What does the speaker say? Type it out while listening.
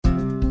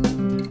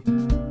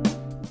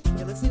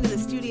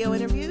Radio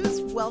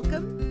Interviews.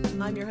 Welcome.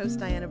 I'm your host,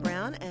 Diana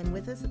Brown, and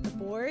with us at the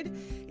board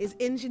is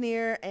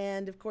engineer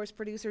and, of course,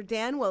 producer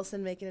Dan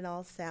Wilson, making it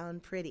all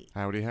sound pretty.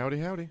 Howdy, howdy,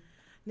 howdy.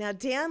 Now,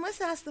 Dan,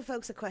 let's ask the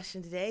folks a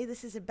question today.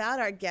 This is about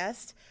our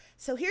guest.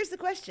 So here's the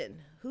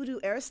question. Who do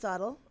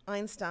Aristotle,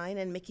 Einstein,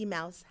 and Mickey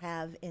Mouse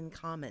have in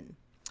common?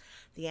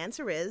 The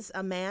answer is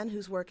a man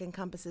whose work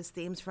encompasses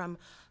themes from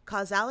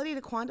causality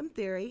to quantum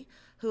theory,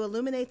 who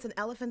illuminates an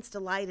elephant's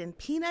delight in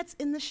peanuts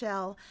in the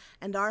shell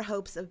and our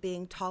hopes of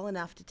being tall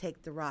enough to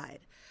take the ride.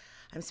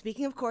 I'm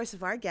speaking, of course,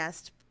 of our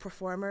guest,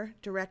 performer,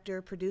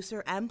 director,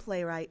 producer, and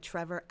playwright,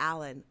 Trevor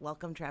Allen.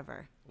 Welcome,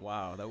 Trevor.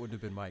 Wow, that wouldn't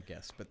have been my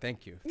guess, but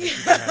thank you. Thank you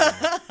for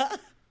having me.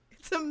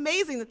 It's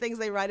amazing the things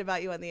they write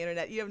about you on the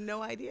internet. You have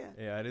no idea.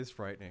 Yeah, it is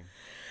frightening.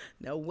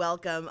 No,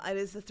 welcome. It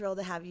is a thrill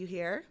to have you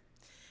here.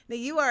 Now,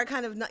 you are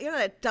you're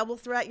not a double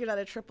threat, you're not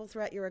a triple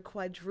threat, you're a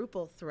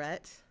quadruple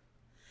threat.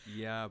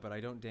 Yeah, but I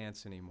don't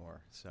dance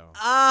anymore, so.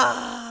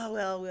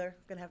 Well, we're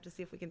going to have to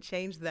see if we can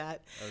change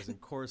that. I was in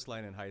chorus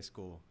line in high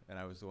school, and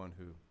I was the one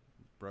who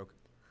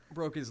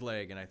broke his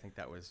leg, and I think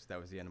that was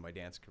the end of my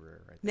dance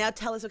career right there. Now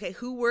tell us, okay,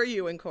 who were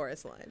you in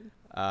chorus line?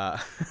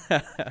 I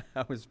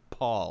was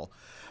Paul.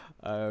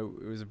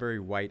 It was a very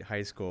white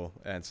high school,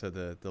 and so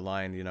the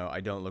line,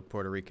 I don't look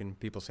Puerto Rican.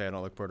 People say I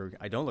don't look Puerto Rican.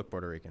 I don't look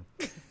Puerto Rican.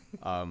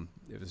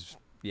 It was,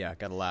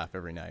 got a laugh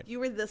every night. You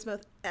were this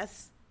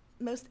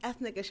most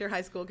ethnic as your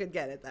high school could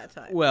get at that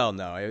time. Well,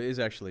 no, it was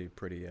actually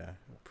pretty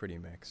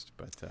mixed,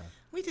 but.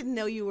 We didn't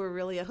know you were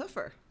really a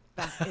hoofer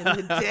back in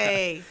the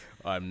day.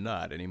 I'm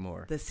not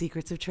anymore. The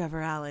Secrets of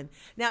Trevor Allen.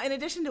 Now, in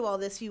addition to all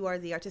this, you are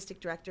the artistic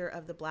director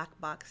of the Black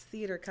Box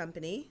Theater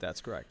Company. That's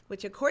correct.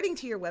 Which, according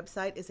to your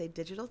website, is a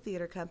digital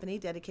theater company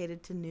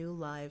dedicated to new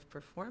live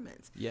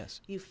performance.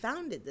 Yes. You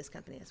founded this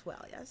company as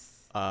well,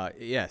 yes?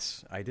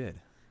 Yes, I did.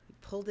 You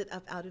pulled it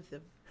up out of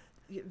the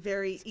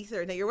very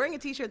ether. Now, you're wearing a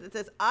T-shirt that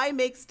says, I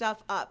make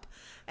stuff up,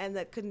 and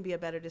that couldn't be a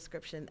better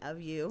description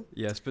of you.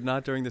 Yes, but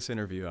not during this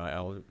interview.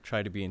 I'll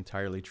try to be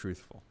entirely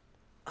truthful.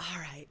 All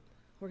right.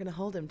 We're going to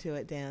hold him to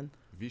it, Dan.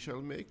 We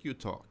shall make you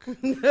talk.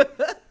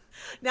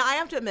 Now, I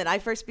have to admit, I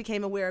first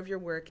became aware of your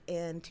work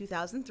in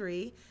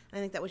 2003. And I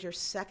think that was your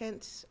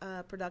second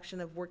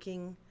production of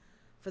Working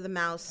for the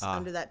Mouse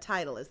under that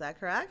title. Is that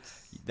correct?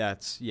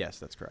 Yes,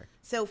 that's correct.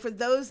 So for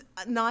those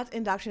not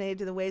indoctrinated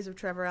to the ways of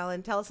Trevor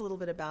Allen, tell us a little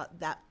bit about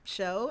that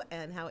show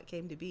and how it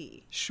came to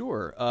be.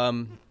 Sure.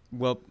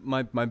 Well,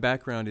 my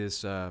background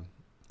is I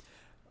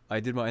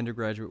did my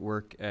undergraduate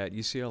work at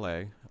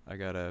UCLA. I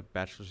got a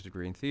bachelor's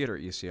degree in theater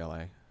at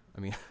UCLA. I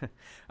mean,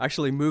 I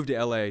actually moved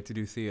to LA to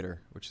do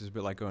theater, which is a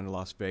bit like going to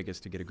Las Vegas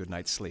to get a good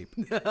night's sleep.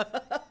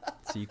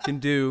 So you can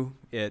do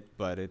it,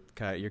 but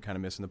you're kind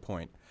of missing the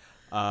point.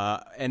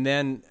 And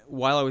then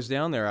while I was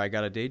down there, I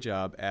got a day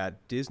job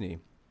at Disneyland.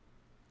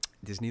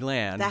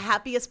 The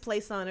happiest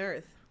place on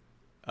earth.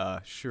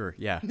 Sure,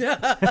 yeah.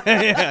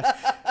 Yeah.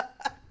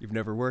 You've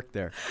never worked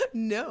there?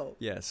 No.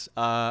 Yes.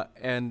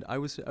 And I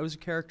was a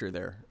character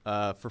there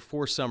for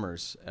 4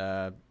 summers.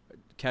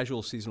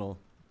 Casual seasonal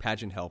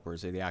pageant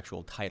helpers are the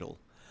actual title.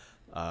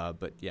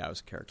 But yeah, I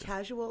was a character.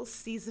 Casual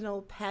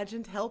seasonal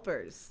pageant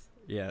helpers.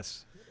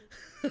 Yes.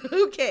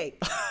 Okay,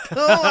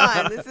 go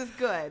on. This is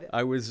good.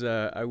 I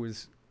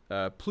was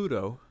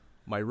Pluto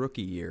my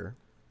rookie year.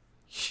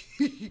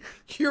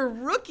 Your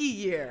rookie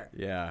year.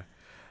 Yeah.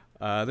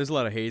 There's a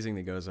lot of hazing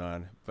that goes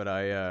on, but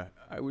I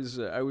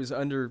was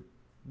under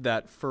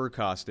that fur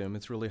costume.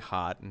 It's really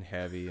hot and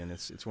heavy, and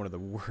it's one of the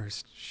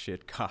worst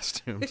shit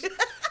costumes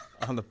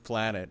on the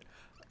planet.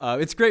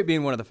 It's great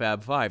being one of the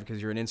Fab Five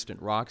because you're an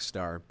instant rock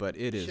star, but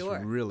it is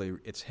really,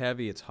 it's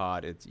heavy, it's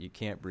hot, you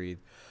can't breathe.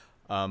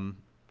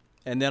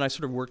 And then I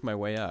sort of worked my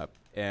way up,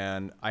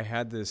 and I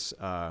had this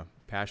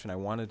passion. I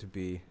wanted to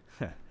be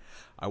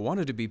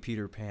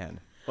Peter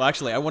Pan. Well,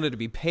 actually, I wanted to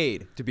be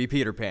paid to be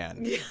Peter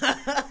Pan.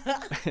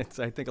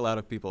 I think a lot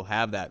of people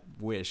have that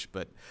wish,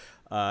 but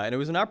and it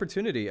was an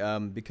opportunity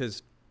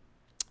because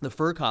the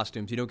fur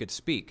costumes, you don't get to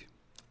speak.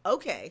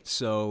 Okay.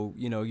 So,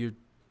 you're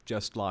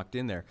just locked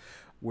in there.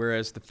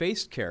 Whereas the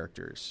faced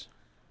characters,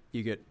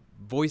 you get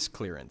voice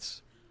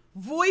clearance.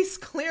 Voice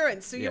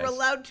clearance, so Yes. You're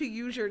allowed to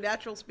use your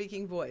natural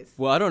speaking voice.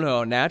 Well, I don't know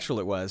how natural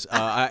it was.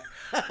 I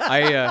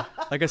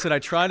like I said, I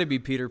tried to be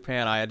Peter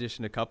Pan. I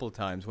auditioned a couple of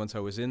times once I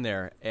was in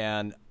there,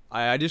 and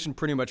I auditioned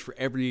pretty much for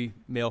every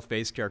male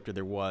face character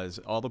there was,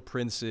 all the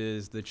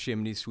princes, the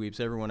chimney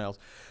sweeps, everyone else.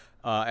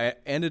 I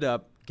ended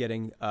up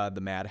getting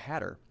the Mad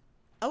Hatter.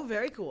 Oh,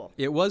 very cool.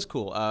 It was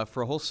cool.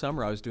 For a whole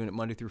summer, I was doing it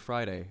Monday through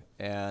Friday,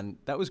 and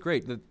that was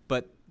great.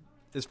 But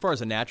as far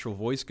as a natural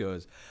voice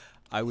goes,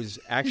 I was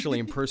actually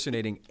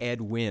impersonating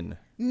Ed Wynn.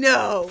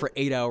 No. For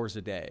 8 hours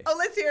a day. Oh,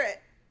 let's hear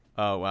it.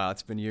 Oh, wow.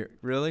 It's been years.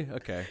 Really?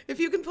 Okay. If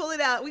you can pull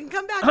it out, we can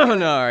come back. Oh,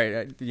 no. All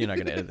right. You're not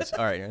going to edit this.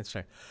 All right. Let's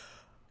try.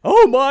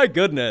 Oh, my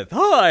goodness.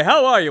 Hi.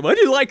 How are you? Would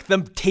you like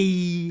them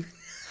tea?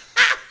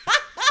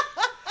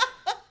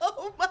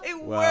 Oh, my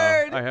Wow.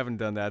 word. I haven't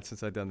done that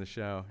since I've done the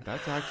show.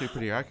 That's actually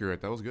pretty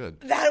accurate. That was good.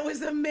 That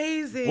was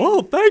amazing.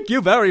 Well, thank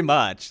you very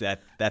much.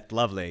 That's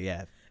lovely.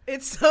 Yeah.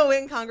 It's so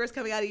incongruous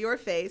coming out of your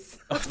face.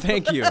 Oh,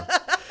 thank you.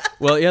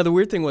 Well, yeah, the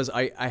weird thing was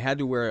I had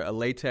to wear a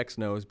latex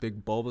nose,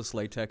 big bulbous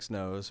latex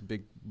nose,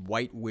 big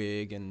white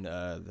wig, and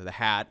the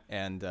hat,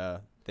 and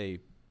they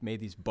made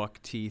these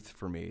buck teeth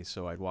for me,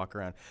 so I'd walk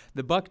around.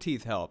 The buck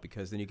teeth help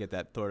because then you get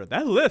that sort of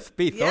that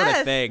lispy sort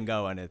of thing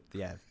going.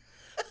 Yeah.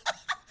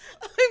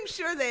 I'm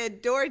sure they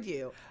adored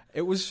you.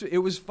 It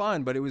was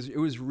fun, but it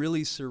was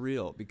really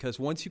surreal because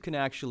once you can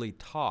actually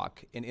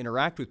talk and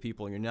interact with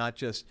people, you don't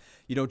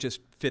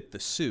just fit the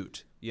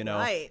suit, you know.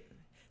 Right.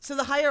 So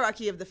the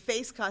hierarchy of the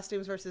face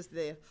costumes versus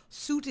the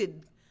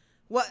suited,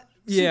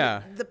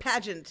 the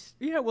pageant.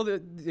 Yeah, well,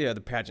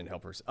 the pageant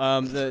helpers.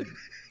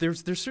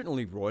 There's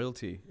certainly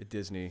royalty at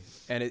Disney,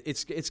 and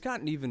it's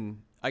gotten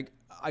even.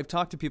 I've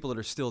talked to people that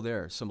are still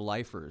there, some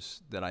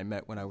lifers that I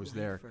met when I was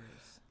there.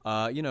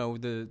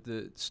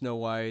 The Snow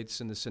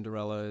Whites and the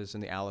Cinderellas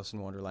and the Alice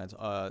in Wonderlands.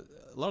 A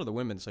lot of the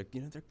women, it's like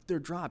they're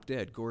drop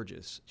dead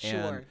gorgeous.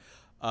 Sure.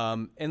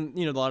 And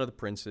a lot of the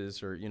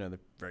princes or the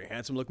very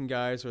handsome looking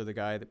guys or the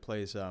guy that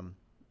plays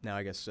now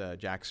I guess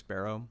Jack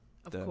Sparrow.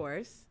 Of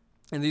course.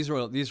 And these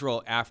are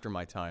all after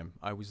my time.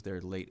 I was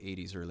there late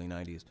 80s, early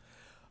 90s.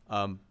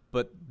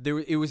 But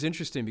it was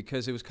interesting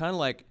because it was kind of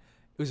like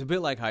it was a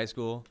bit like high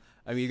school.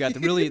 I mean, you got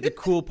the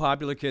cool,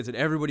 popular kids that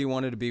everybody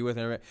wanted to be with,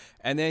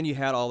 and then you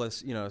had all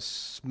this,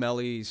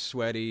 smelly,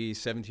 sweaty,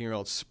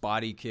 17-year-old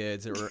spotty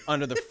kids that were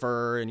under the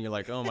fur, and you're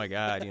like, oh my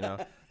God,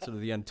 sort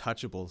of the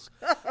untouchables.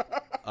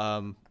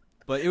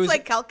 But it was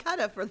like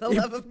Calcutta, for the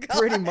love of God.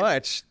 Pretty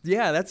much,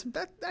 yeah.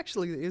 That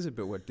actually is a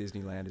bit what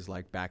Disneyland is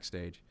like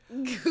backstage.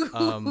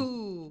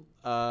 And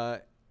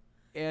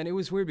it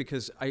was weird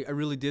because I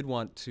really did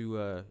want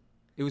to.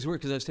 It was weird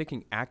because I was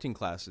taking acting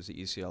classes at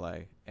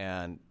UCLA,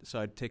 and so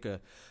I'd take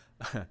a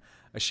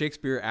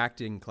Shakespeare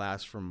acting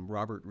class from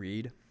Robert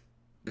Reed,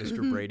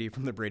 Mr. Brady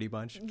from the Brady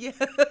Bunch. Yes.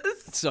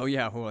 So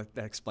yeah, well,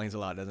 that explains a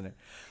lot, doesn't it?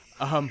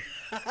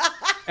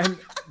 And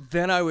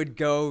then I would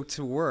go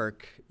to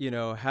work,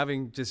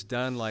 having just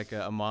done like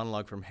a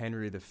monologue from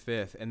Henry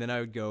V, and then I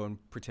would go and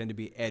pretend to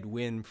be Ed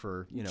Wynn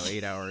for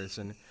 8 hours,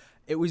 and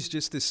it was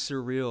just this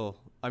surreal.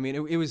 I mean,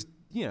 it was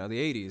the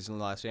 80s in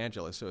Los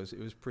Angeles, so it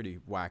was pretty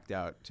whacked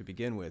out to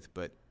begin with,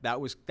 but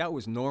that was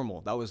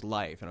normal. That was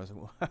life, and I was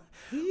like,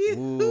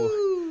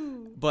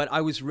 ooh. But I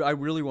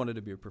really wanted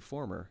to be a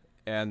performer,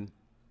 and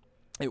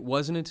it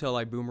wasn't until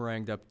I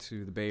boomeranged up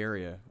to the Bay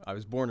Area. I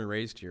was born and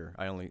raised here.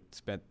 I only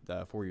spent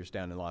 4 years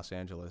down in Los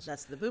Angeles.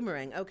 That's the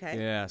boomerang, okay.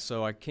 Yeah,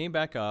 so I came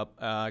back up,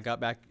 got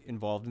back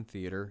involved in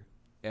theater,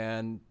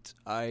 and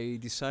I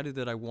decided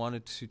that I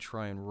wanted to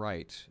try and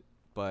write,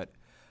 but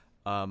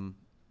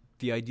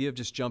the idea of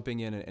just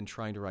jumping in and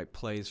trying to write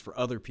plays for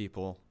other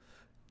people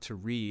to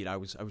read, I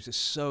was just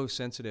so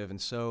sensitive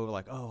and so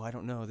like, oh, I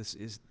don't know,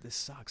 this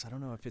sucks. I don't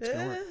know if it's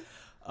gonna work.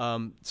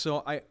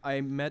 So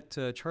I met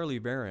Charlie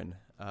Barron,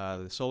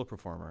 the solo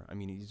performer. I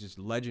mean, he's just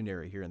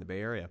legendary here in the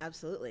Bay Area.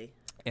 Absolutely.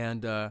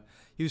 And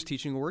he was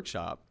teaching a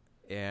workshop,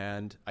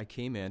 and I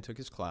came in, took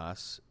his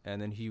class,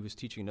 and then he was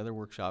teaching another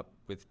workshop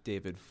with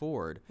David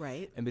Ford.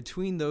 Right. And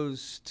between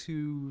those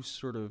two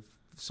sort of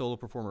solo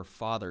performer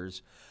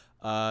fathers,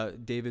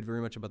 David very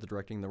much about the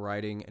directing and the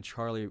writing, and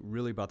Charlie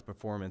really about the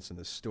performance and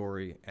the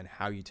story and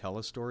how you tell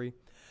a story.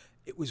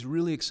 It was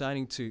really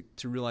exciting to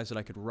realize that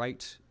I could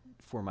write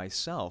for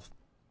myself,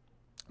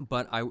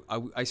 but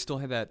I still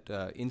had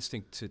that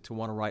instinct to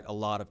want to write a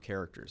lot of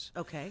characters.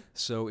 Okay.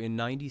 So in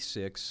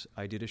 '96,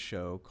 I did a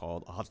show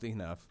called, oddly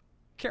enough,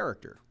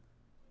 Character!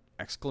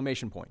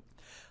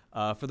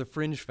 For the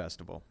Fringe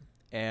Festival.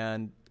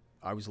 And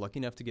I was lucky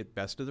enough to get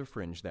Best of the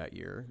Fringe that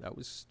year. That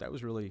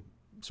was really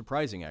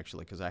surprising,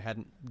 actually, because I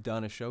hadn't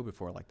done a show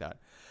before like that.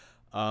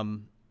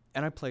 And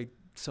I played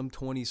some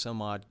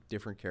 20-some-odd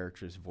different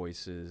characters'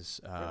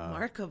 voices.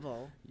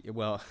 Remarkable.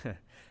 Well,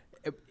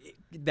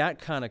 that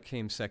kind of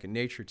came second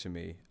nature to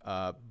me.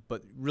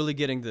 But really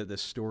getting the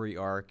story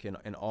arc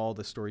and all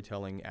the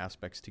storytelling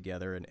aspects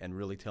together and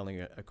really telling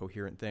a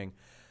coherent thing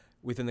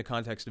within the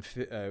context of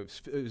it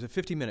was a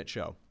 50-minute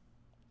show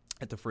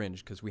at the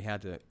Fringe because we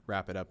had to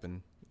wrap it up.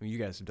 And you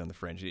guys have done the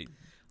Fringe.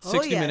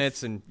 60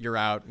 minutes and you're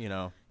out,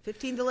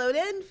 15 to load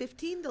in,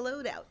 15 to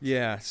load out.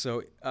 Yeah, so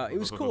it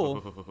was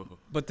cool.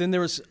 But then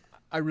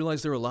I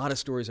realized there were a lot of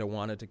stories I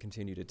wanted to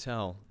continue to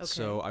tell. Okay.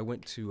 So I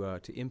went to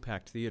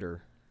Impact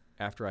Theater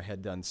after I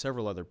had done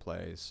several other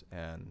plays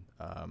and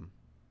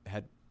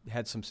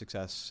had some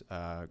success.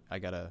 I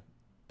got a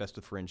Best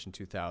of Fringe in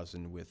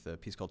 2000 with a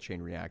piece called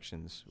Chain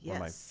Reactions, one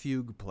of my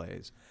fugue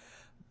plays.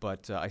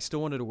 But I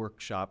still wanted to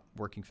workshop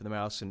working for the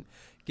Mouse and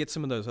get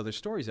some of those other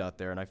stories out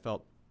there, and I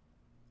felt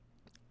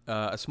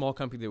a small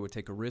company that would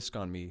take a risk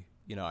on me,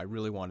 I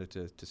really wanted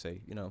to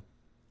say,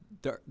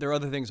 there are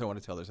other things I want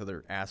to tell. There's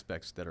other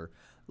aspects that are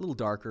a little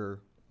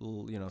darker, a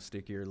little,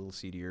 stickier, a little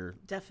seedier.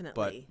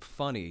 Definitely. But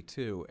funny,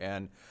 too.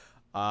 And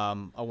I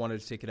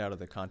wanted to take it out of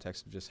the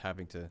context of just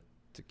having to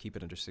keep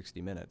it under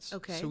 60 minutes.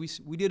 Okay. So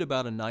we did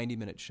about a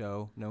 90-minute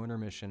show, no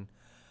intermission,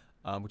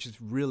 which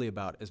is really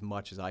about as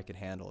much as I could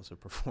handle as a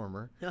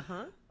performer.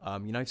 Uh-huh.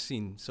 I've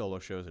seen solo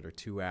shows that are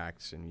 2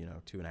 acts and,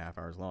 2.5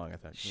 hours long. I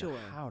thought, sure.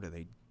 How do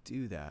they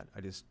do that?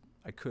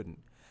 I couldn't.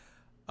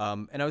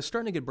 And I was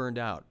starting to get burned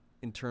out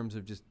in terms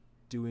of just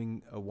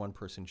doing a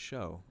one-person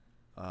show.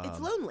 It's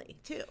lonely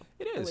too.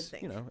 It I would is,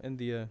 think. and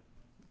the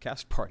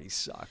cast party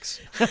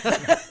sucks.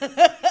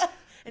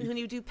 And when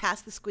you do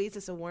pass the squeeze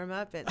as a warm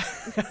up, and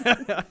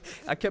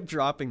I kept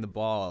dropping the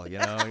ball,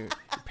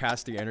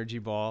 past the energy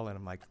ball, and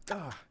I'm like,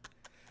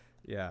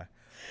 yeah.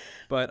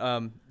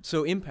 But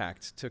so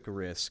Impact took a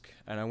risk,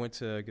 and I went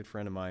to a good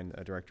friend of mine,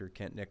 director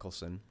Kent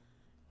Nicholson.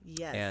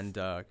 yes, And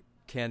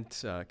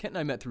Kent and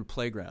I met through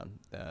Playground,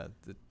 the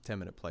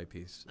 10-minute play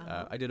piece.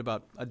 Uh-huh. I did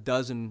about a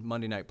dozen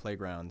Monday night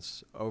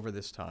playgrounds over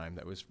this time.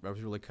 I was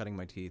really cutting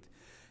my teeth.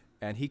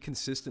 And he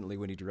consistently,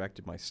 when he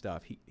directed my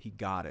stuff, he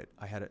got it.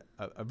 I had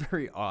a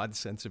very odd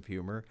sense of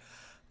humor,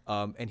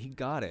 and he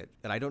got it.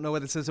 And I don't know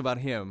what it says about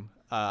him.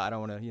 I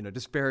don't want to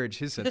disparage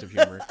his sense of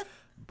humor,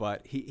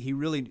 but he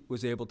really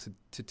was able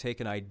to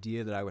take an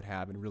idea that I would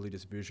have and really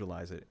just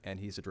visualize it. And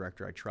he's a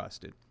director I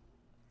trusted.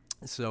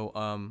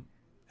 So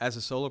as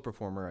a solo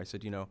performer, I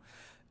said,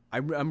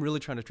 I'm really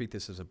trying to treat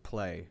this as a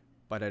play,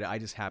 but I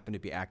just happen to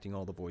be acting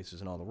all the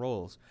voices and all the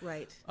roles.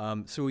 right.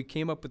 So we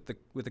came up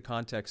with the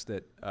context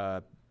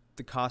that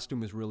the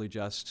costume is really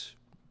just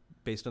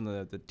based on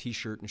the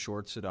T-shirt and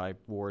shorts that I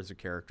wore as a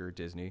character at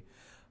Disney,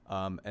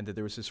 and that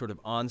there was this sort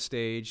of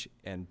onstage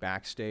and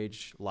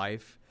backstage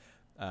life,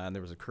 and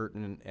there was a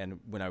curtain, and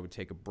when I would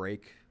take a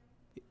break,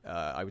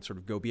 I would sort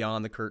of go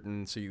beyond the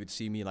curtain, so you would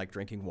see me like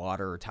drinking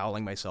water or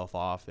toweling myself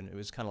off, and it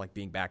was kind of like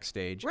being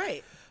backstage.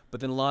 Right. But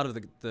then a lot of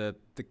the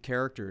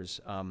characters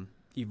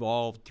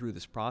evolved through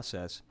this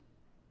process.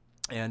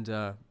 And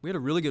we had a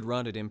really good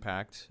run at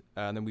Impact,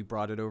 and then we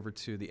brought it over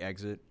to the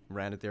Exit,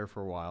 ran it there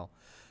for a while.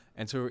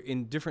 And so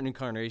in different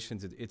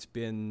incarnations, it's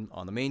been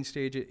on the main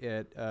stage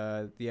at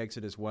the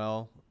Exit as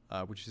well,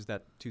 which is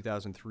that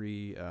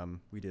 2003.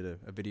 We did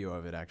a video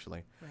of it,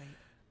 actually,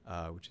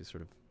 Right. which is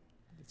sort of,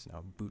 it's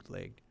now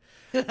bootlegged.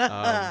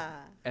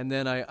 And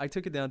then I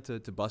took it down to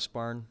Bus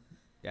Barn,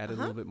 added a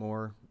little bit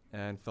more,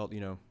 and felt,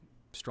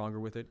 stronger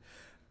with it.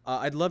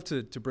 I'd love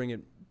to bring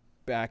it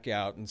back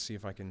out and see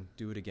if I can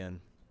do it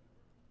again.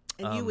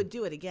 And you would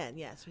do it again,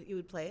 yes. You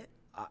would play it?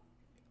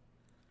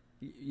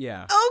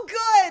 Yeah. Oh,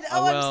 good.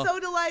 Oh, well, I'm so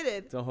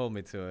delighted. Don't hold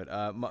me to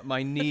it.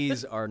 My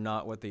knees are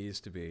not what they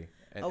used to be.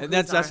 And, Oh, and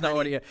that's whose not are,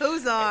 what. honey? Yeah,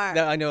 Whose are?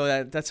 I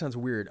know that sounds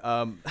weird.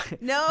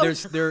 No.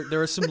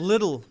 There are some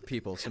little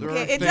people. There are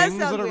Okay, it does things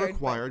sound that are weird,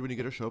 required when you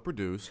get a show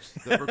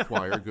produced that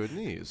require good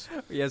knees.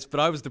 Yes, but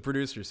I was the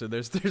producer, so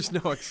there's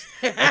no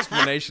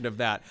explanation of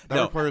that. That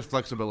No, requires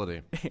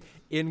flexibility.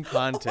 in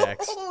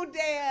context. Oh,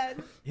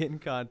 Dan. In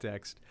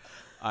context,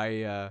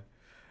 I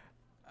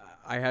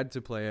had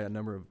to play a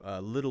number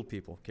of little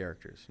people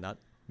characters, not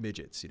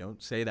midgets. You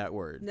don't say that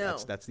word. No.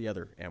 That's the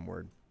other M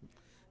word.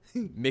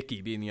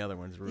 Mickey being the other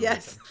one's really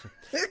Yes.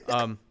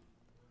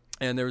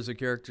 and there was a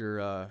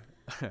character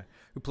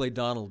who played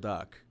Donald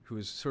Duck, who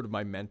was sort of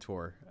my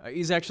mentor.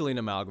 He's actually an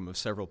amalgam of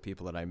several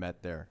people that I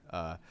met there,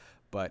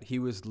 but he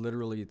was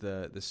literally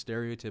the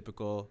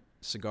stereotypical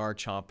cigar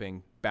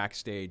chomping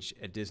backstage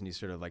at Disney,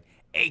 sort of like,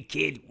 Hey,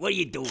 kid, what are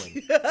you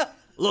doing?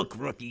 Look,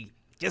 rookie,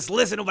 just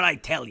listen to what I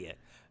tell you.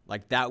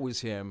 like that was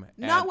him.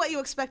 Not And- what you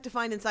expect to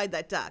find inside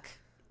that duck.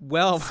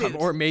 Well, suit.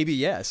 or maybe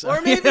yes.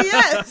 Or maybe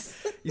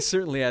yes. He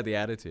certainly had the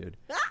attitude.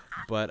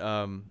 But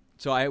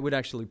so I would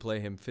actually play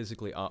him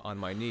physically on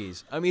my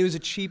knees. I mean, it was a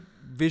cheap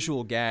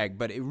visual gag,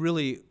 but it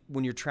really,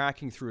 when you're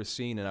tracking through a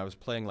scene, and I was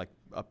playing like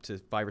up to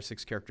 5 or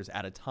 6 characters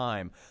at a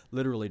time,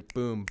 literally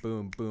boom,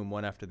 boom, boom,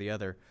 one after the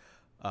other,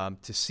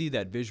 to see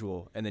that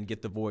visual and then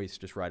get the voice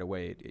just right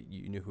away,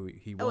 you knew who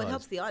he was. Oh, it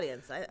helps the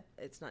audience.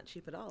 It's not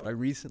cheap at all. I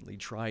recently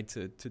tried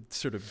to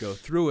sort of go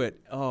through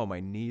it. Oh, my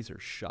knees are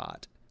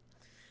shot.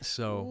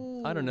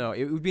 So, I don't know.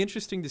 It would be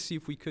interesting to see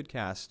if we could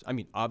cast. I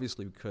mean,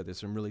 obviously we could. There's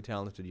some really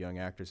talented young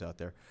actors out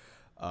there.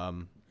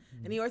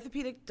 Any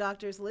orthopedic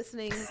doctors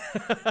listening,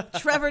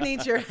 Trevor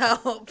needs your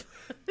help.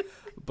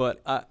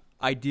 But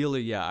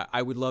ideally, yeah,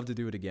 I would love to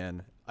do it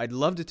again. I'd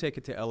love to take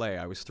it to L.A.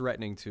 I was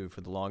threatening to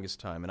for the longest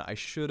time, and I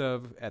should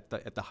have at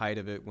the height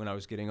of it when I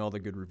was getting all the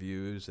good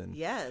reviews. And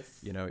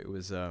Yes. it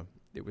was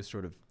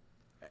sort of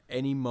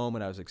any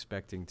moment I was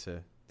expecting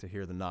to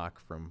hear the knock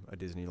from a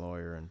Disney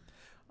lawyer. And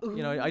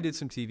I did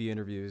some TV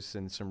interviews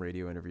and some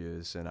radio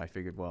interviews, and I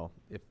figured, well,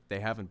 if they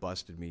haven't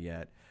busted me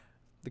yet,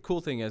 the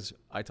cool thing is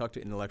I talked to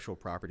an intellectual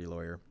property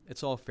lawyer.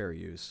 It's all fair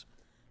use.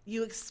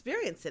 You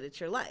experience it. It's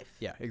your life.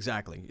 Yeah,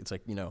 exactly. It's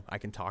like, I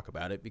can talk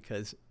about it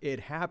because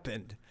it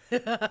happened.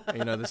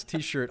 This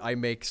T-shirt, I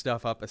make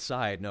stuff up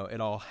aside. No,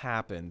 it all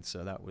happened.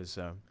 So that was,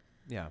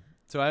 yeah.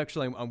 So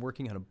I'm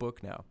working on a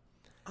book now.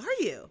 Are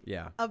you?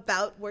 Yeah.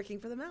 About working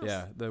for the mouse?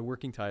 Yeah. The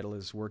working title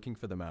is Working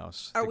for the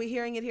Mouse. Are we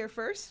hearing it here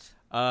first?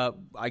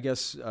 I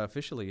guess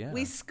officially, yeah.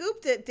 We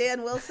scooped it,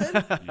 Dan Wilson.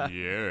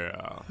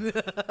 Yeah.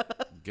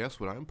 Guess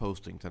what I'm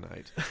posting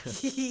tonight?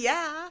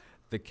 Yeah.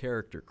 The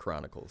Character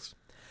Chronicles.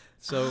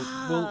 So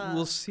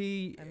we'll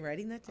see. I'm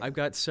writing that down. I've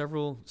got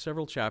several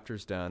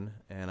chapters done,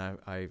 and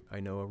I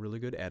know a really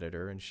good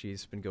editor, and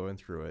she's been going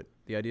through it.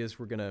 The idea is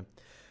we're gonna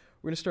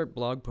start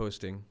blog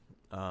posting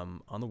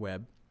on the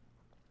web,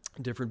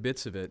 different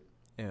bits of it,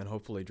 and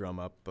hopefully drum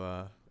up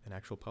an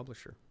actual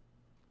publisher.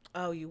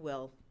 Oh, you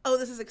will. Oh,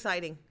 this is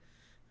exciting.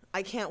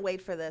 I can't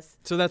wait for this.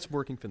 So that's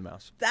Working for the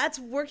Mouse. That's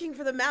Working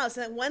for the Mouse.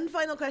 And one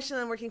final question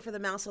on Working for the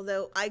Mouse,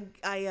 although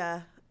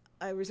I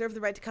reserve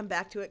the right to come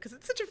back to it because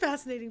it's such a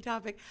fascinating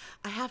topic.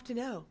 I have to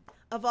know,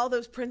 of all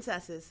those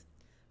princesses,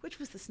 which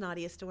was the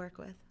snottiest to work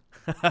with?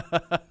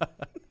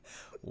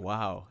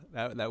 Wow,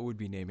 that would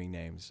be naming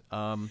names.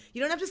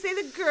 You don't have to say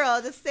the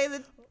girl, just say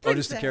the princess. Oh,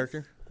 just the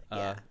character?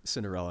 Yeah.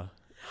 Cinderella.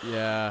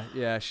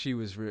 Yeah, she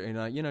was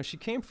really, she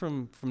came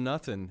from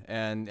nothing,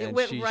 and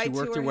went she right to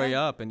worked her her way head?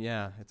 up, and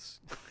it's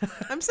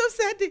I'm so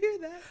sad to hear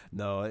that.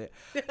 no.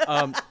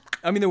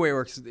 I mean, the way it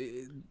works,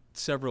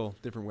 several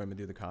different women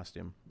do the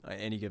costume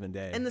any given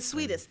day. And the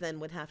sweetest then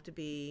would have to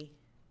be...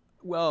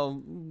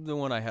 Well, the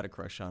one I had a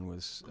crush on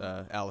was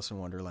Alice in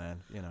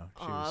Wonderland. She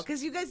was,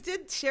 because you guys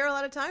did share a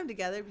lot of time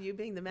together, you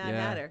being the Mad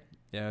Hatter.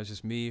 Yeah, it was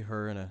just me,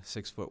 her, and a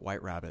 6-foot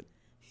white rabbit.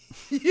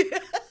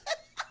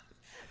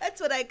 That's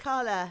what I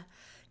call a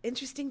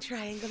interesting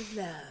triangle of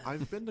love.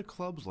 I've been to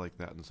clubs like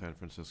that in San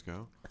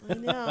Francisco. I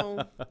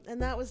know,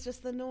 and that was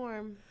just the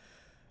norm.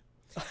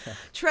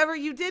 Trevor,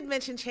 you did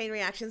mention Chain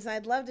Reactions, and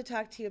I'd love to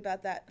talk to you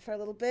about that for a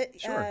little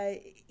bit. Sure.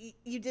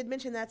 You did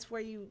mention that's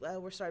where you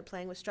were started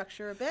playing with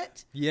structure a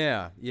bit.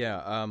 Yeah.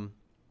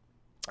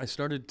 I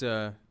started.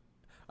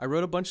 I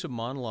wrote a bunch of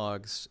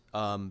monologues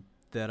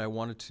that I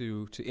wanted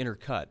to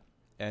intercut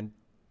and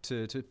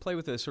to play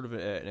with a sort of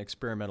an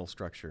experimental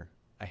structure.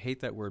 I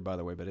hate that word, by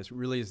the way, but it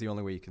really is the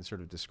only way you can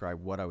sort of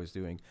describe what I was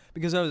doing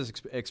because I was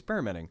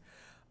experimenting,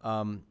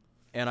 and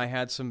I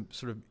had some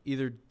sort of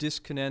either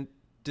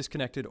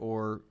disconnected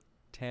or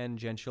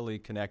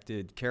tangentially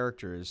connected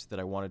characters that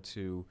I wanted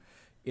to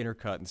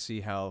intercut and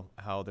see how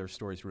their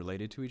stories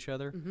related to each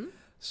other. Mm-hmm.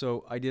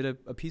 So I did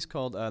a piece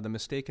called The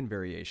Mistaken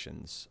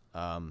Variations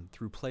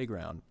through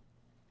Playground,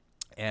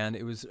 and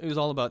it was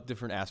all about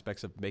different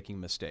aspects of making a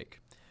mistake.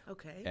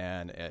 Okay.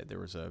 And there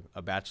was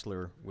a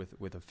bachelor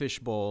with a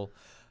fishbowl,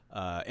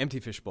 empty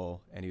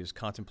fishbowl, and he was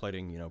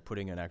contemplating,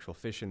 putting an actual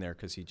fish in there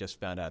because he just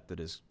found out that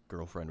his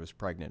girlfriend was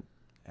pregnant,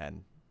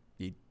 and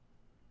he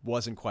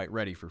wasn't quite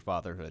ready for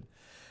fatherhood.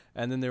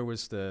 And then there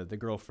was the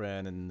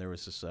girlfriend, and there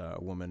was this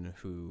woman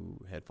who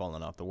had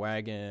fallen off the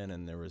wagon,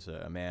 and there was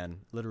a man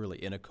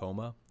literally in a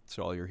coma.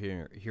 So all you're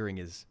hearing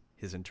is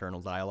his internal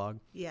dialogue.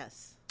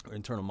 Yes. Or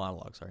internal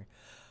monologue, sorry.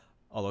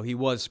 Although he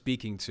was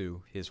speaking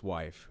to his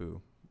wife,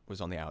 who was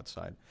on the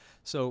outside.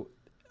 So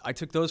I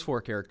took those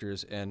 4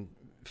 characters and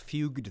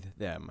fugued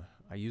them.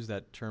 I use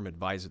that term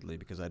advisedly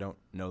because I don't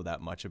know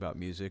that much about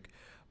music,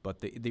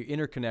 but the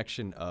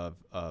interconnection of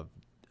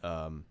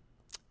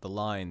the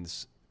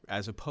lines,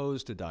 as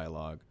opposed to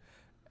dialogue,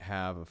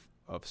 have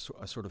a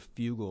sort of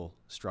fugal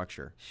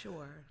structure.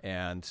 Sure.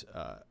 And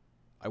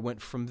I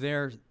went from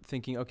there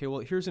thinking, okay, well,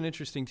 here's an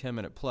interesting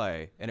 10-minute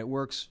play, and it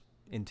works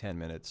in 10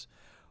 minutes.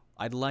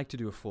 I'd like to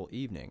do a full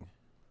evening.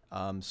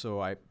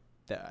 So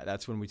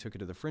that's when we took it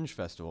to the Fringe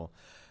Festival.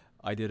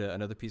 I did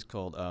another piece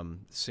called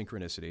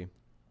Synchronicity.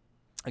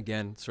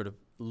 Again, sort of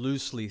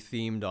loosely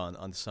themed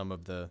on some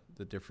of the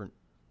different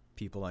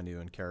people I knew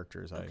and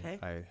characters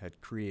I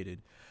had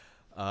created.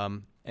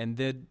 And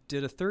then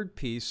did a third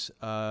piece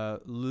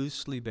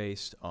loosely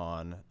based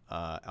on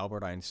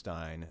Albert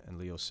Einstein and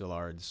Leo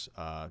Szilard's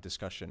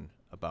discussion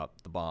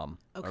about the bomb,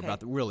 or about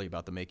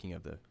the making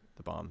of the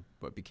bomb,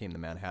 what became the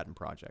Manhattan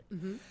Project,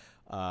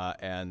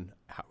 and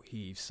how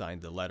he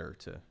signed the letter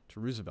to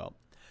Roosevelt.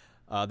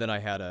 Then I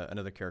had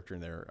another character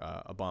in there,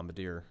 a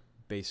bombardier,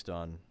 based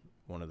on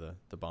one of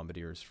the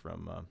bombardiers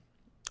from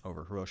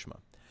over Hiroshima.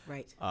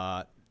 Right.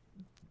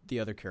 The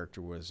other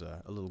character was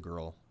a little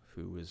girl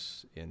who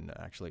was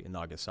actually in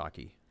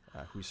Nagasaki,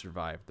 who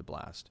survived the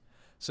blast.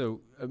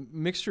 So a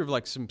mixture of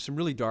like some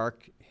really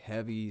dark,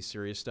 heavy,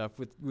 serious stuff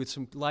with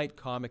some light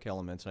comic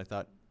elements. And I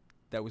thought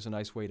that was a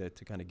nice way to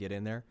kind of get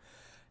in there.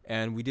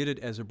 And we did it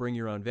as a bring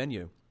your own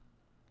venue.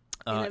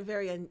 In a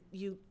very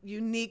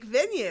unique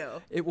venue.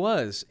 It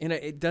was. And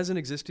it doesn't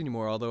exist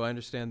anymore, although I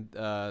understand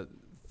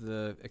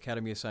the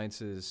Academy of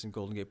Sciences in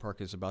Golden Gate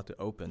Park is about to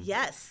open.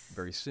 Yes.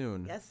 Very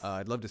soon. Yes.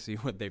 I'd love to see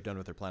what they've done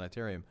with their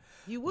planetarium.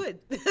 You would.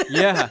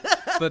 Yeah,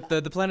 but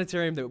the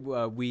planetarium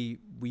that we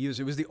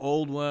used, it was the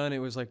old one. It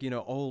was like,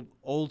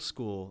 old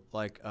school.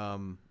 Like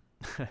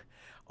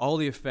all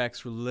the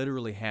effects were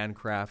literally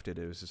handcrafted.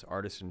 It was this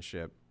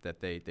artisanship that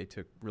they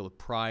took real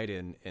pride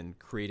in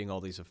creating all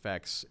these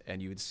effects.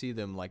 And you would see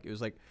them like, it was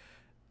like,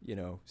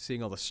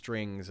 seeing all the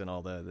strings and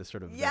all the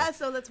sort of... Yeah,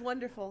 so that's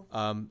wonderful.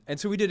 And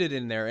so we did it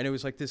in there, and it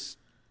was like this...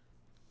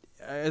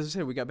 As I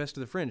said, we got Best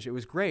of the Fringe. It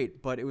was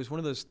great, but it was one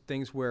of those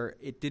things where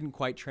it didn't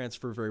quite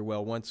transfer very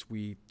well once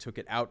we took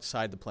it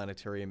outside the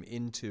planetarium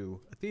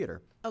into a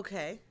theater.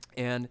 Okay.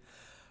 And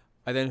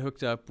I then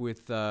hooked up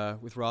with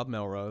Rob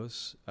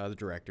Melrose, the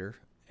director,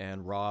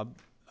 and Rob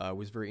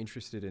was very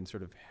interested in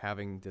sort of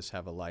having this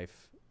have a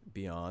life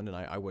beyond, and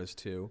I was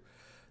too.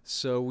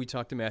 So we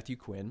talked to Matthew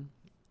Quinn,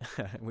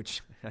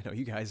 which I know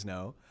you guys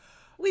know.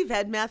 We've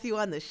had Matthew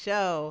on the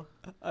show.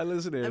 I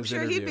listened to his I'm sure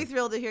interview. he'd be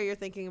thrilled to hear you're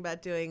thinking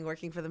about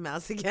working for the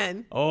Mouse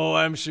again. Oh,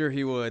 I'm sure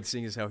he would,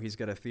 seeing as how he's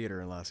got a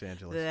theater in Los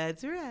Angeles.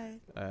 That's right.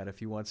 And if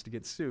he wants to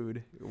get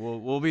sued,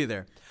 we'll be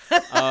there.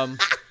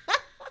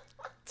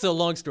 So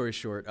long story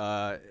short,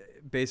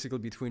 basically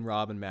between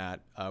Rob and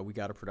Matt, we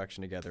got a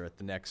production together at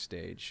the next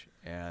stage,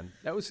 and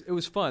it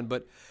was fun.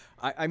 But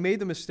I made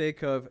the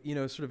mistake of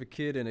sort of a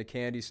kid in a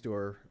candy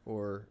store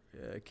or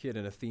a kid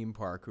in a theme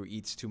park who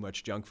eats too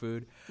much junk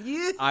food.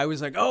 Yeah. I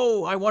was like,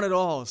 oh, I want it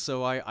all.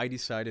 So I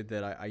decided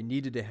that I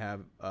needed to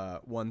have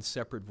one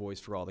separate voice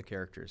for all the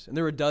characters, and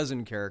there were a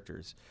dozen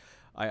characters.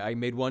 I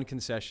made one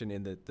concession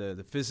in that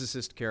the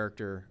physicist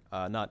character,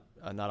 not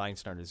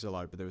Einstein or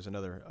Szilard, but there was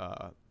another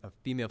a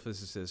female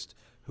physicist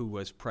who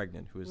was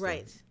pregnant, who was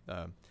right.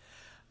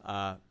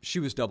 She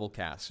was double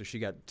cast, so she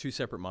got two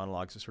separate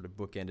monologues that sort of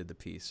bookended the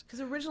piece.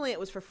 Because originally it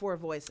was for 4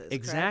 voices.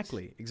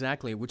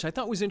 Exactly, which I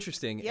thought was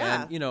interesting.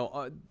 Yeah. And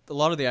a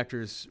lot of the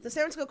actors. The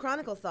San Francisco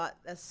Chronicle thought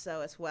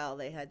so as well.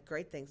 They had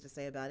great things to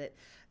say about it.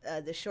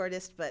 The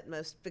shortest but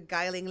most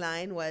beguiling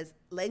line was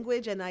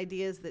 "language and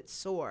ideas that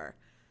soar."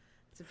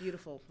 It's a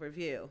beautiful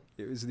review.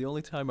 It was the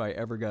only time I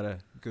ever got a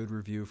good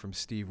review from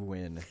Steve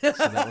Wynn. So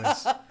that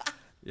was,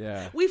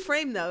 yeah. We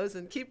frame those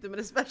and keep them in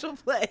a special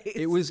place.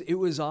 It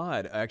was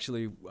odd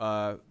actually,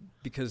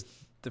 because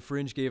the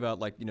Fringe gave out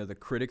the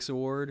Critics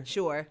Award.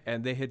 Sure.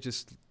 And they had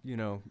just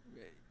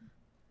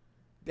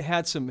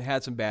had some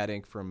bad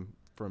ink from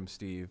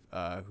Steve,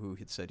 who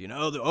had said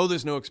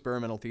there's no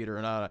experimental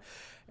theater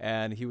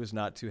and he was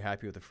not too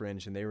happy with the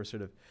Fringe, and they were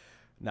sort of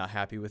not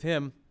happy with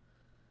him,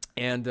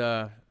 and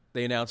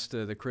they announced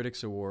the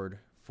Critics Award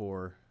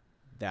for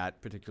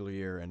that particular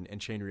year, and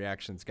Chain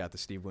Reactions got the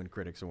Steve Wynn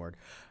Critics Award.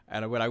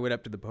 And when I went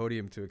up to the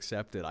podium to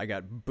accept it, I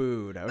got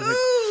booed. I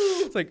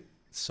was like,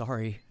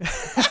 sorry. So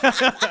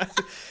Sorry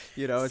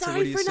what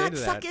do you for say not to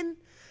that? sucking.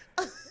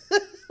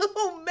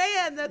 Oh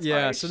man, that's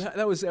Yeah, harsh. so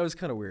that was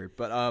kind of weird,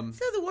 but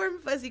So the warm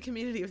fuzzy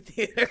community of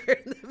theater.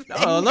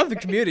 I love the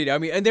community. I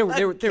mean, and they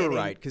were kidding.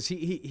 right, because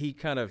he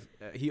kind of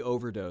he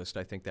overdosed.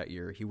 I think that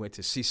year he went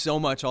to see so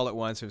much all at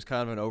once. It was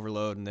kind of an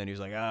overload, and then he was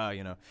like,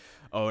 it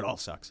all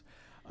sucks.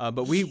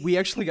 But we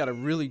actually got a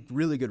really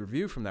really good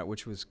review from that,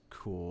 which was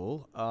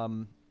cool.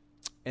 And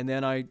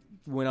then I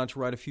went on to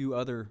write a few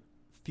other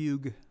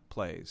fugue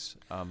plays.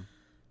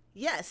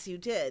 Yes, you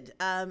did.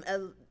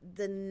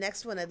 The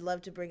next one I'd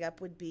love to bring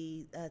up would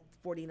be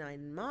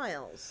 49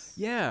 Miles.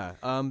 Yeah.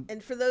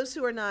 And for those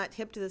who are not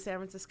hip to the San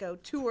Francisco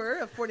tour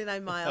of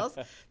 49 Miles,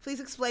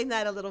 please explain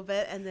that a little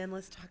bit, and then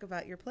let's talk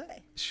about your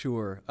play.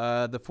 Sure.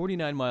 The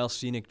 49-mile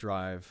scenic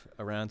drive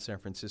around San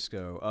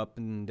Francisco, up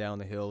and down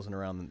the hills and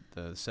around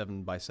the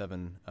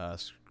 7x7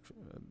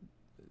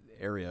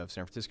 area of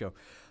San Francisco.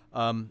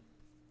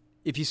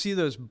 If you see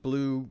those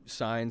blue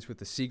signs with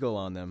the seagull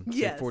on them,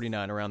 yes. say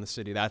 49 around the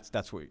city,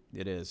 that's what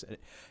it is.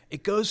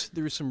 It goes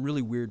through some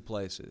really weird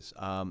places.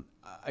 I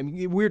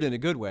mean, weird in a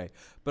good way,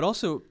 but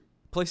also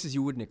places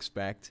you wouldn't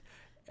expect.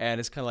 And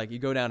it's kind of like you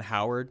go down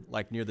Howard,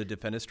 like near the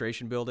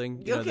defenestration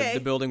building, Okay. the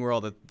building where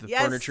all the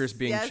Yes, furniture is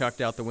being yes. chucked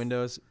out the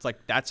windows. It's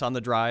like that's on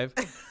the drive.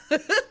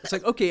 It's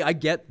like, okay, I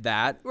get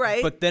that.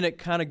 Right. But then it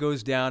kind of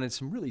goes down in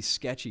some really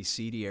sketchy,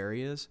 seedy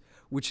areas,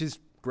 which is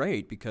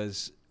great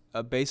because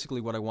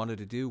basically what I wanted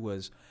to do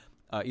was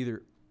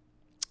either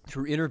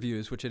through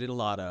interviews, which I did a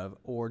lot of,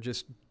 or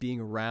just being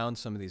around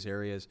some of these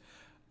areas,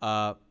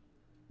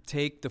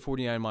 take the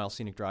 49-mile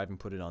scenic drive and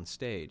put it on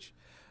stage.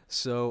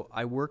 So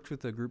I worked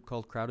with a group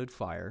called Crowded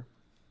Fire,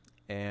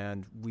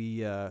 and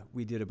we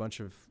did a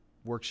bunch of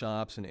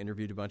workshops and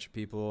interviewed a bunch of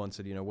people and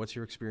said, what's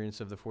your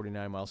experience of the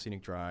 49-mile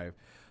scenic drive?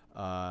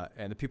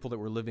 And the people that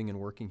were living and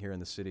working here in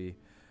the city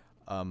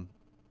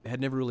had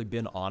never really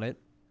been on it.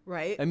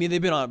 Right. I mean,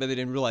 they've been on it, but they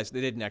didn't realize they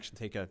didn't actually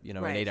take an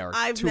 8-hour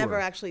tour. I've never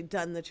actually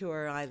done the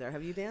tour either.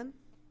 Have you, Dan?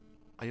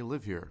 I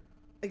live here.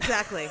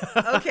 Exactly.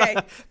 Okay.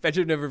 Bet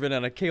you've never been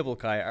on a cable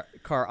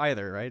car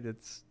either, right?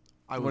 It's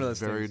I one of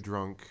was those very things.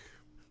 drunk.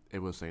 It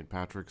was St.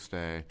 Patrick's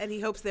Day. And he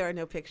hopes there are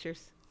no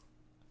pictures.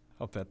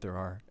 I'll bet there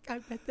are. I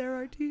bet there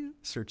are too.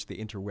 Search the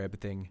interweb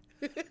thing.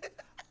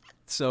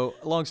 So,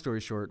 long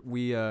story short,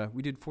 we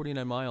did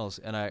 49 miles,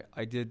 and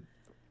I did.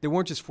 There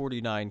weren't just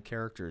 49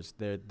 characters.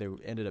 There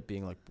ended up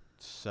being like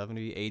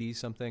 70, 80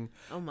 something.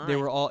 Oh my. They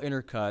were all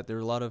intercut. There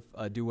were a lot of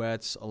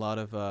duets, a lot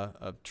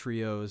of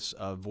trios,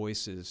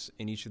 voices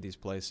in each of these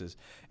places,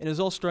 and it was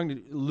all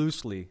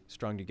loosely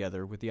strung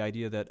together with the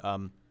idea that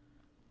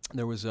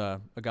there was a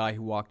guy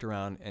who walked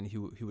around and he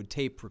would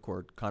tape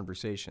record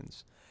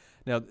conversations.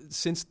 Now,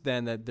 since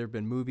then, that there have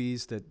been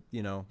movies that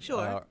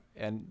Sure.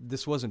 and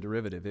this wasn't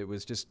derivative. It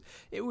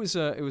was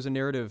a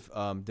narrative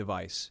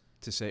device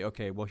to say,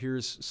 okay, well,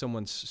 here's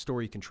someone's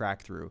story you can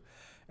track through.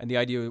 And the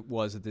idea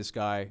was that this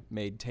guy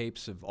made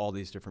tapes of all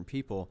these different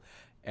people,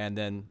 and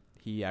then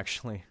he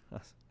actually, I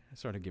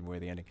sort of give away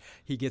the ending,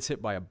 he gets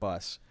hit by a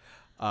bus.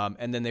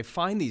 And then they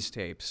find these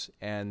tapes,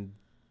 and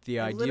the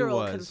idea literal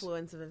was...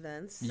 confluence of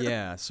events.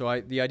 Yeah,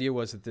 so the idea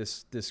was that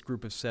this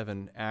group of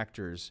 7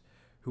 actors,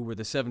 who were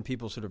the 7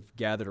 people sort of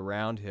gathered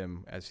around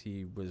him as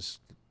he was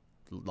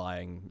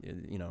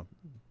lying,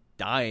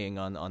 dying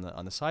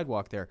on the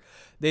sidewalk there,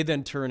 they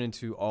then turn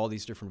into all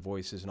these different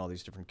voices and all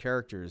these different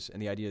characters.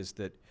 And the idea is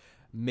that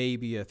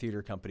maybe a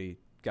theater company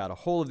got a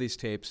hold of these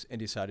tapes and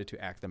decided to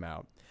act them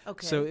out.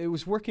 Okay. So it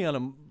was working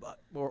on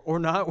or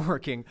not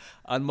working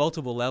on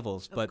multiple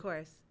levels. But of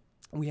course.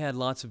 we had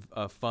lots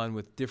of fun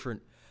with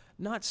different,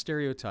 not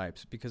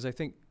stereotypes, because I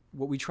think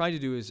what we try to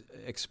do is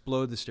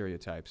explode the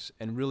stereotypes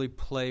and really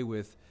play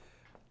with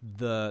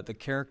the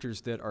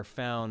characters that are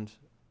found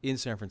in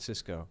San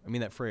Francisco. I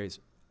mean, that phrase,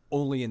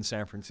 only in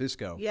San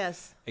Francisco,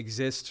 Yes.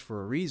 exists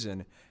for a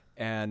reason.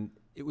 And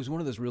it was one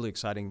of those really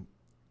exciting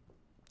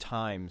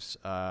times.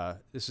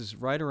 This is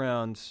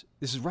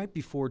right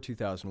before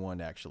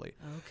 2001, actually.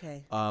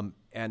 Okay.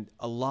 And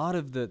a lot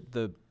of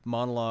the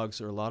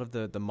monologues, or a lot of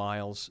the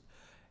miles,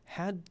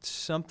 had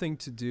something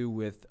to do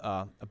with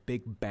a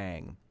big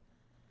bang.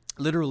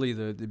 Literally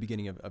the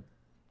beginning of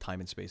time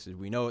and space as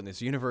we know it in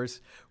this universe,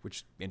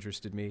 which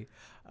interested me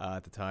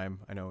at the time.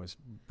 I know it was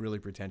really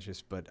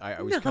pretentious, but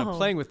I was kind of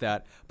playing with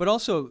that. But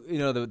also,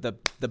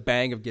 the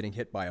bang of getting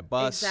hit by a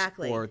bus,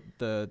 Exactly. or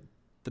the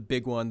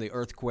big one, the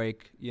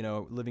earthquake.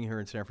 Living here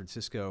in San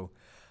Francisco,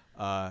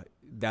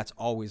 that's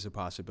always a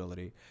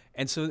possibility.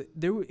 And so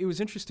it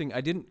was interesting.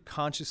 I didn't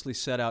consciously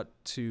set out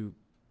to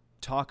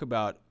talk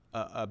about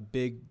a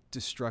big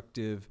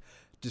disruptive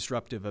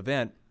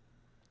event.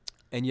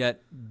 And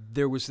yet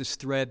there was this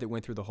thread that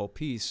went through the whole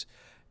piece.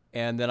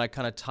 And then I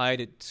kind of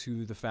tied it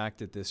to the fact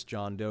that this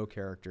John Doe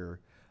character,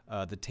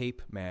 the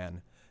tape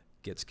man,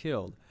 gets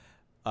killed.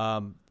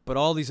 But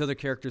all these other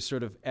characters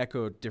sort of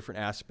echoed different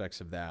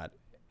aspects of that.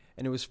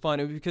 And it was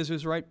fun because it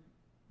was right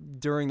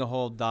during the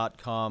whole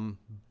 .com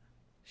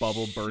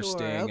bubble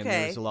bursting.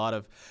 Okay.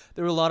 And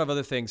there were a lot of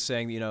other things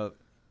saying,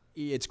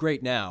 it's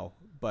great now,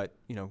 but,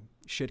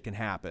 shit can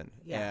happen.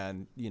 Yeah.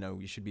 And,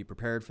 you should be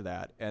prepared for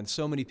that. And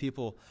so many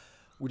people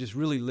were just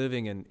really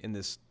living in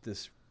this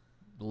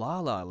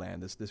la-la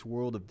land, this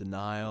world of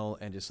denial,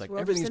 and just like We're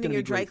everything's sending going to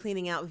your be dry great.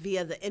 cleaning out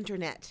via the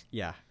internet.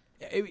 Yeah.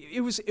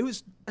 It was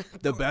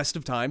the best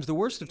of times, the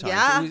worst of times.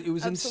 Yeah, it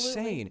was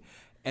absolutely. insane.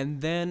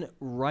 And then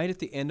right at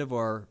the end of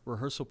our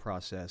rehearsal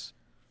process,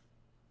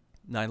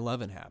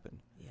 9/11 happened.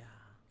 Yeah.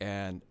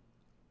 And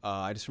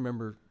I just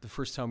remember the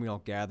first time we all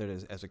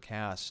gathered as a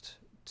cast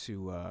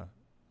to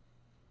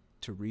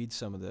read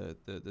some of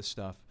the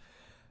stuff.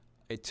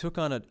 It took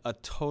on a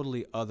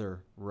totally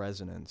other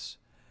resonance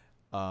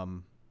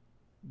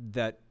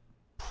that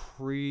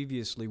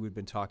previously we'd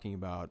been talking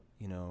about,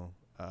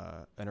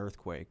 an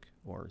earthquake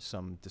or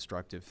some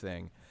destructive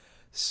thing.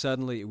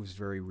 Suddenly it was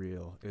very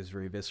real. It was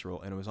very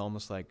visceral. And it was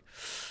almost like,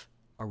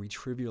 are we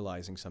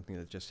trivializing something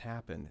that just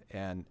happened?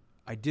 And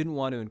I didn't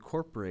want to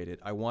incorporate it.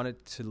 I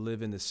wanted to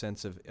live in the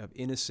sense of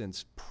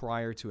innocence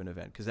prior to an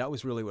event, because that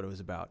was really what it was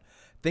about.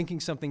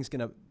 Thinking something's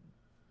going to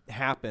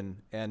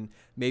happen, and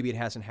maybe it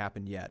hasn't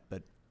happened yet,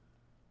 but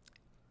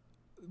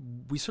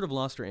we sort of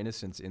lost our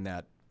innocence in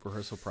that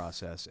rehearsal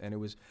process, and it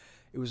was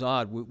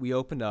odd. We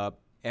opened up,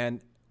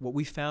 and what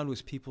we found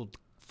was people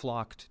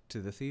flocked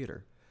to the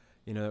theater.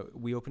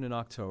 We opened in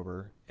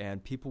October,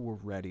 and people were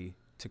ready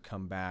to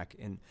come back,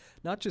 and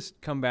not just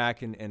come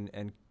back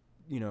and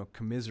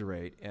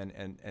commiserate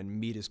and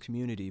meet as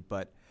community,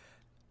 but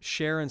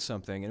share in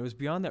something. And it was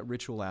beyond that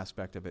ritual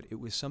aspect of it. It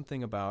was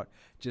something about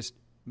just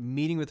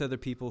meeting with other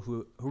people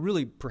who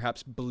really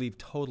perhaps believe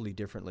totally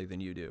differently than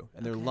you do.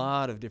 And there are a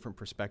lot of different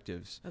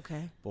perspectives,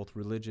 both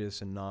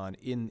religious and non,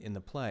 in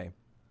the play,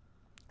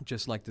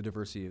 just like the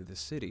diversity of the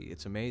city.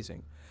 It's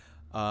amazing.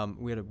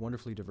 We had a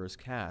wonderfully diverse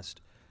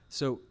cast.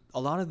 So a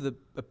lot of the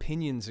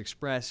opinions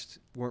expressed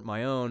weren't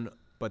my own,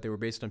 but they were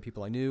based on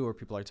people I knew or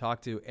people I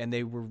talked to, and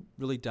they were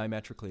really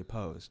diametrically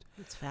opposed.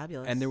 It's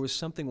fabulous. And there was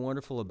something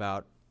wonderful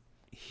about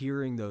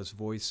hearing those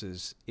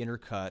voices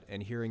intercut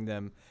and hearing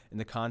them in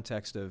the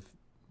context of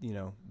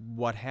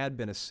what had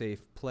been a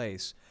safe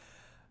place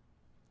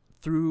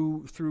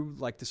through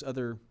like this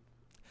other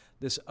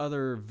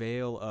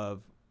veil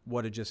of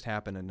what had just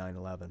happened in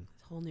 9/11.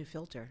 Whole new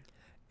filter.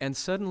 And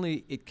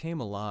suddenly it came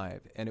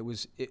alive, and it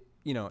was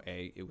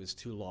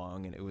too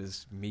long, and it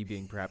was me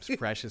being perhaps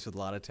precious with a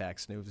lot of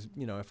text, and it was,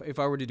 if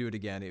I were to do it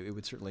again, it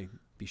would certainly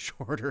be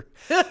shorter.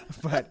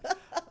 But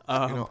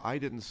I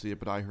didn't see it,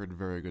 but I heard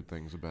very good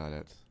things about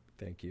it.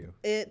 Thank you.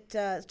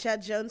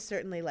 Chad Jones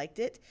certainly liked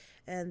it,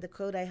 and the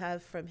quote I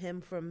have from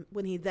him from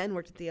when he then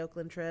worked at the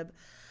Oakland Trib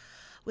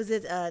was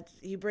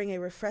you bring a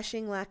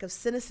refreshing lack of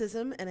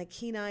cynicism and a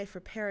keen eye for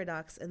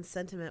paradox and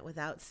sentiment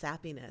without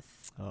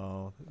sappiness.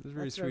 Oh, that was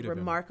very That's sweet a of him.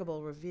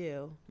 remarkable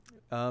review.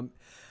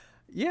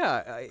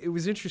 It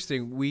was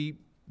interesting. We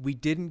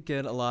didn't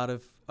get a lot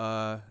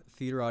of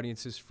theater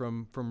audiences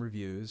from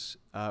reviews.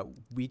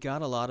 We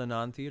got a lot of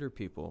non-theater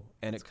people,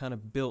 and it kind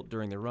of built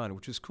during the run,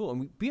 which was cool.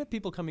 And we had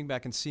people coming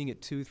back and seeing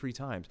it 2-3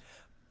 times,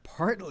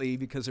 partly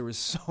because there was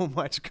so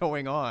much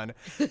going on.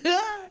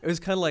 It was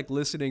kind of like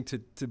listening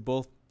to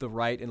both the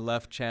right and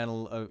left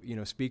channel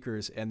of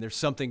speakers, and there's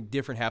something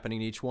different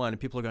happening in each one, and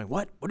people are going,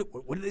 what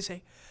did they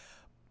say?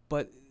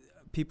 But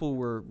people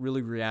were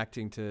really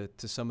reacting to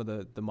some of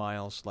the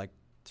miles, like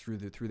through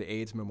the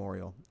AIDS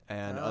memorial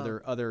and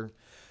other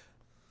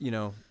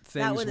things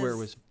that one where is it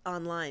was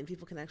online.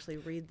 People can actually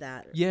read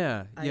that.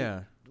 yeah.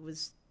 I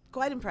was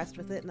quite impressed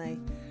with it, and I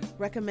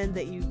recommend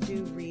that you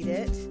do read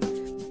it.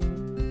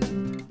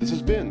 This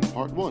has been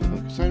part 1 of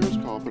the Casinos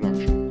Call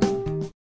production.